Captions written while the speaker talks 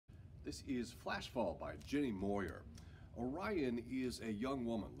This is Flashfall by Jenny Moyer. Orion is a young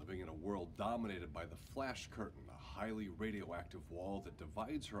woman living in a world dominated by the Flash Curtain, a highly radioactive wall that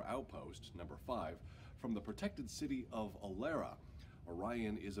divides her outpost, number 5, from the protected city of Alara.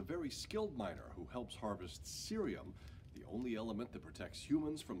 Orion is a very skilled miner who helps harvest cerium, the only element that protects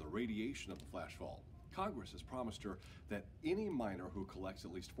humans from the radiation of the Flashfall. Congress has promised her that any miner who collects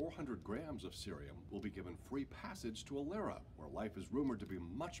at least 400 grams of cerium will be given free passage to Alara, where life is rumored to be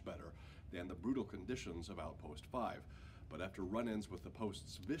much better than the brutal conditions of Outpost 5. But after run-ins with the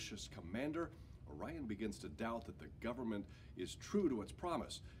post's vicious commander, Orion begins to doubt that the government is true to its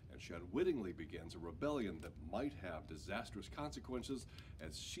promise, and she unwittingly begins a rebellion that might have disastrous consequences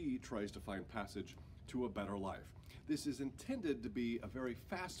as she tries to find passage to a better life. This is intended to be a very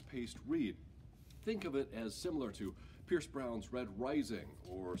fast-paced read. Think of it as similar to Pierce Brown's Red Rising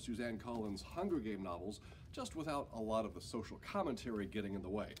or Suzanne Collins' Hunger Game novels, just without a lot of the social commentary getting in the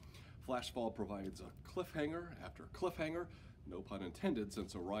way. Flashfall provides a cliffhanger after cliffhanger, no pun intended,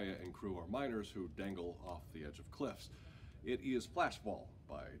 since Orion and crew are miners who dangle off the edge of cliffs. It is Flashfall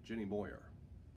by Jenny Moyer.